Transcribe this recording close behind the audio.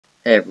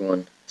Hey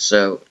everyone,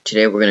 so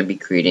today we're going to be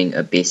creating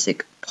a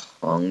basic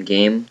Pong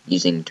game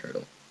using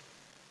Turtle.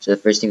 So the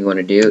first thing we want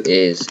to do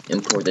is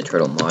import the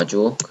Turtle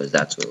module, because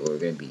that's what we're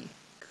going to be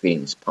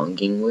creating this Pong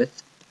game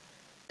with.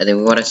 And then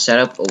we want to set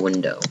up a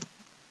window,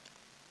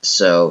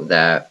 so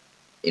that,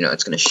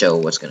 it's going to show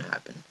what's going to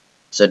happen.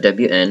 So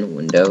wn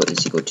window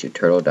is equal to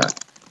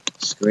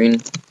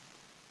turtle.screen,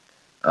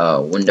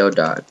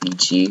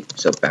 window.bg,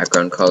 so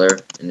background color.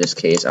 In this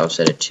case, I'll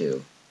set it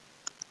to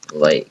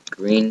light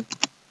green.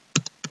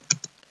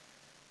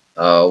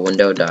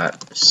 Window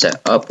dot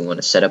set up. We want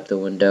to set up the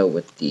window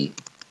with the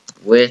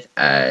width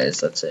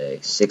as, let's say,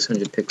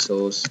 600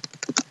 pixels,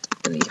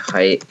 and the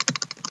height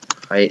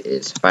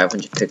is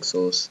 500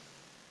 pixels.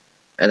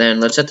 And then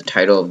let's set the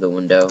title of the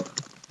window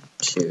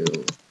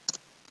to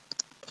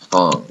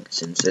Pong,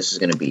 since this is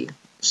going to be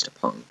just a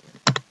Pong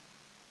game.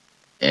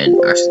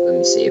 And actually, let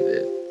me save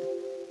it.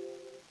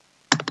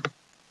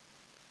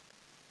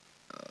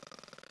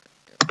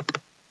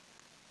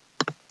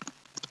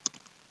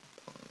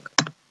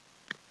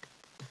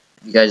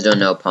 If you guys don't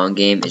know, Pong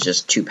game is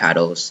just two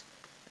paddles,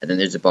 and then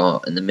there's a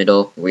ball in the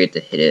middle where you have to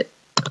hit it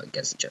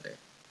against each other.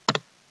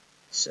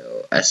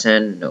 So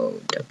SN, no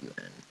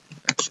WN,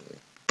 actually.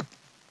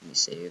 Let me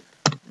save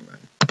and run.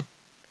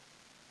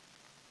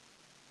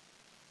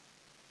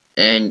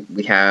 And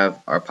we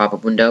have our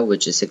pop-up window,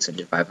 which is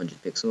 600,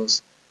 500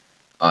 pixels.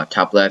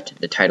 Top left,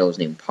 the title is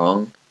named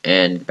Pong,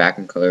 and the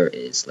background color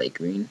is light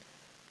green.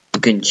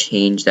 You can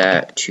change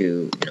that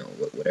to,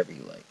 whatever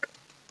you like.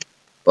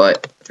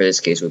 But for this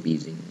case, we'll be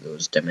using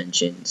those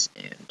dimensions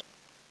and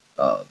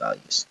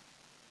values.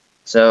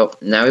 So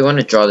now we want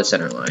to draw the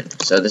center line.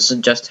 So this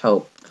is just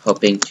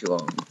helping to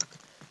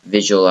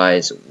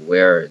visualize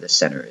where the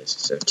center is.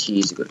 So T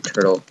is equal to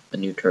turtle, a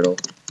new turtle.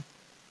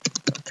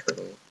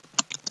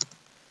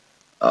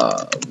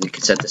 We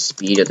can set the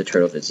speed of the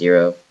turtle to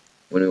 0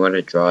 when we want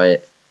to draw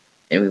it,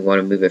 and we want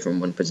to move it from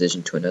one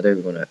position to another.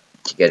 We want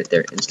to get it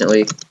there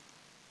instantly.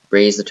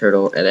 Raise the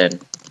turtle, and then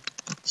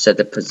set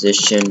the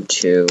position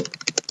to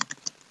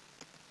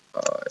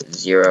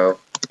 0,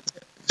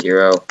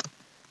 0,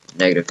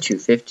 negative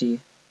 250.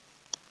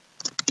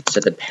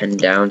 Set the pen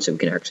down so we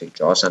can actually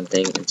draw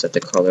something, and set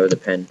the color of the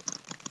pen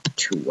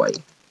to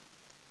white.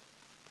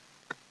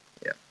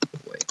 Yeah,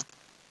 white.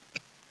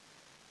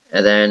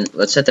 And then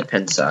let's set the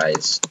pen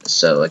size,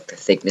 so like the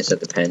thickness of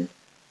the pen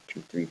to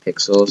 3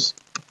 pixels.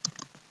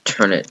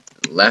 Turn it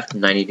left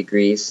 90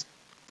 degrees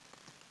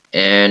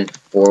and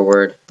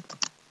forward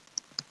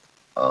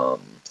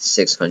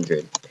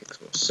 600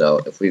 pixels. So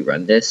if we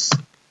run this,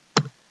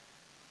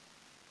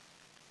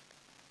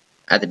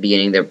 at the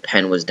beginning the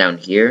pen was down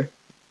here,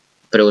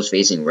 but it was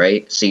facing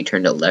right, so you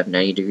turned it left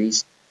 90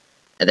 degrees,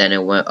 and then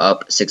it went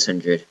up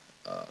 600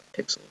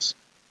 pixels.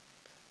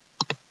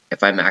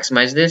 If I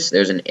maximize this,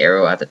 there's an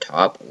arrow at the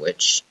top,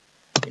 which,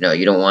 you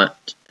don't want,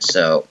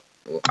 so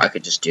what I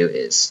could just do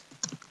is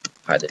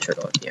hide the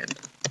turtle at the end,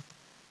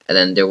 and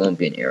then there won't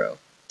be an arrow.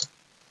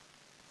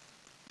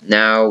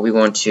 Now we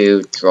want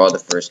to draw the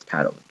first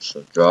paddle,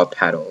 so draw a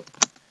paddle.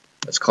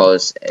 Let's call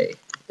this A.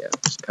 Yeah,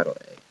 just paddle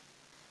A.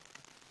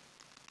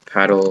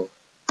 Paddle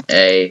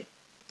A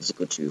is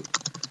equal to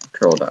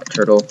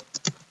turtle.turtle.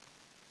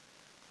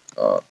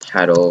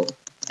 Paddle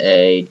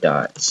A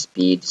dot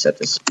speed, set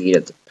the speed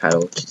of the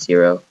paddle to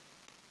 0.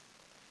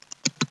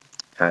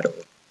 Paddle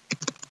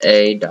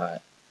A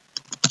dot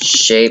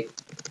shape,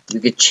 we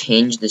could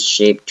change the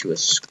shape to a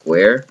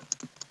square.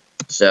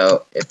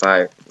 So if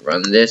I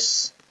run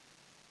this,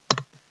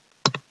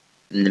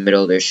 in the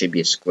middle there should be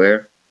a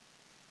square,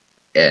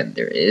 and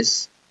there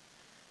is,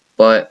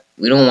 but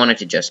we don't want it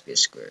to just be a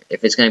square.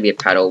 If it's going to be a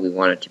paddle, we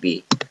want it to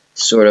be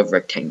sort of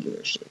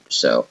rectangular shape,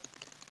 so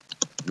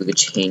we could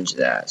change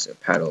that. So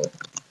paddle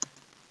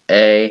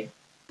A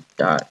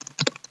dot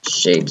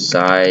shape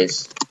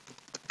size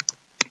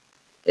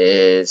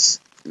is,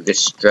 we could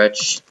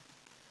stretch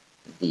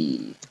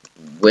the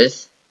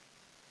width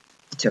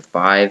to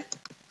 5,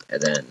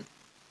 and then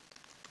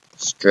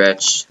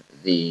stretch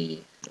the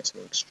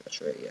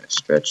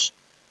stretch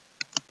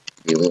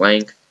the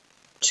length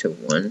to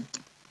 1.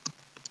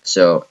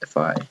 So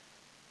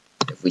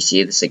if we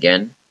see this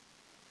again,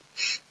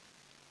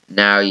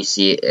 now you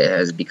see it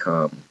has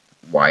become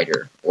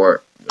wider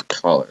or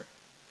taller.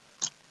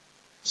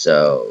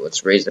 So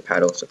let's raise the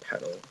paddle, so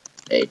paddle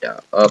A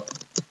dot up,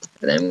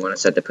 and then we want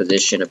to set the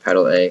position of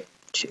paddle A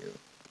to,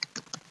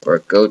 or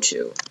go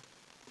to,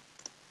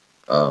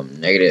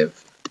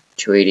 negative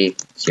 280,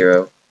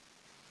 0,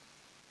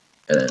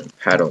 and then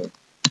paddle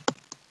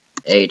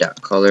A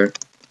dot color,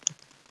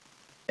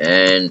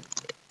 and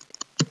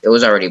it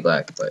was already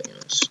black, but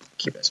just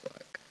keep it as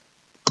black.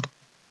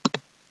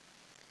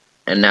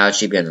 And now it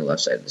should be on the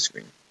left side of the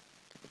screen,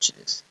 which it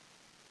is.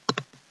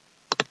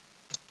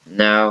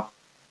 Now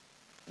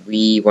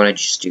we want to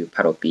just do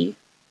paddle B,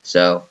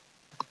 so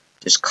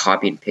just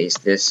copy and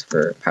paste this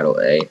for paddle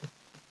A,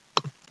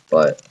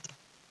 but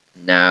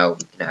now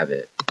we can have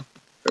it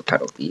for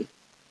paddle B.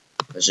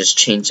 Let's just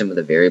change some of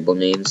the variable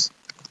names.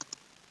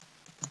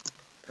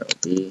 Paddle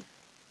B.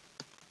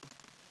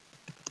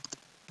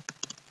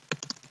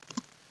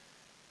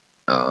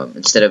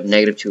 Instead of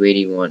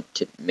 -280, we want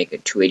to make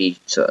it 280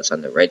 so it's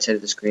on the right side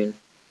of the screen.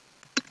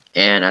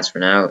 And as for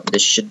now,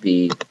 this should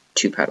be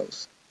 2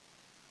 petals.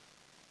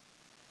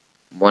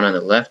 One on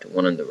the left,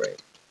 one on the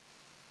right.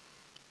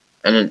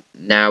 And then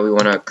now we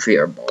want to create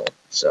our ball.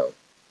 So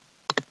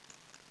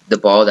the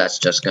ball that's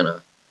just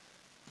gonna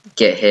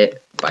get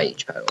hit by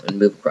each petal and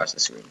move across the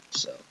screen.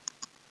 So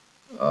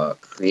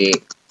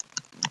create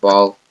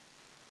ball.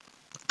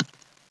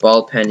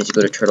 Ball pen is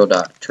equal to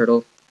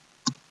turtle.turtle.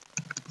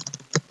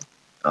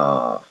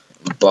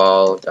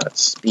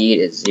 Ball.speed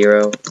is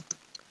 0.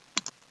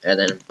 And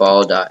then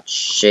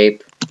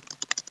ball.shape.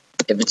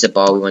 If it's a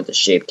ball, we want the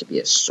shape to be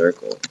a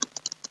circle,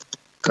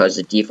 because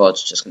the default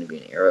is just going to be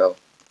an arrow.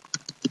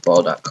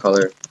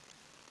 Ball.color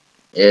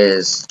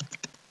is,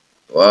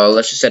 well,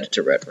 let's just set it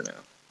to red for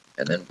now.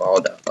 And then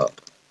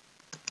ball.up.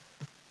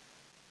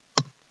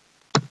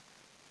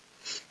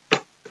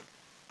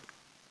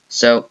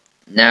 So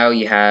now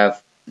you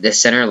have the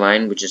center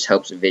line, which just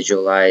helps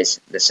visualize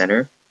the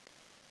center.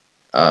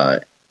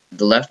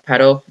 The left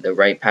paddle, the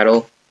right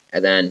paddle,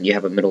 and then you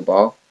have a middle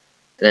ball.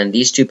 And then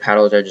these 2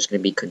 paddles are just going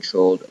to be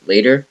controlled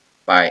later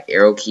by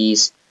arrow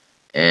keys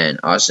and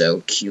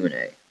also Q and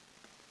A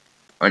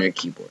on your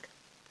keyboard.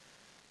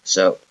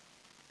 So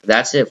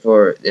that's it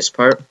for this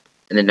part.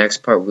 In the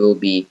next part, we will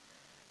be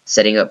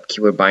setting up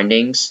keyboard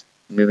bindings,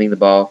 moving the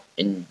ball,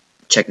 and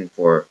checking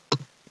for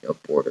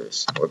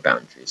borders or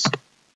boundaries.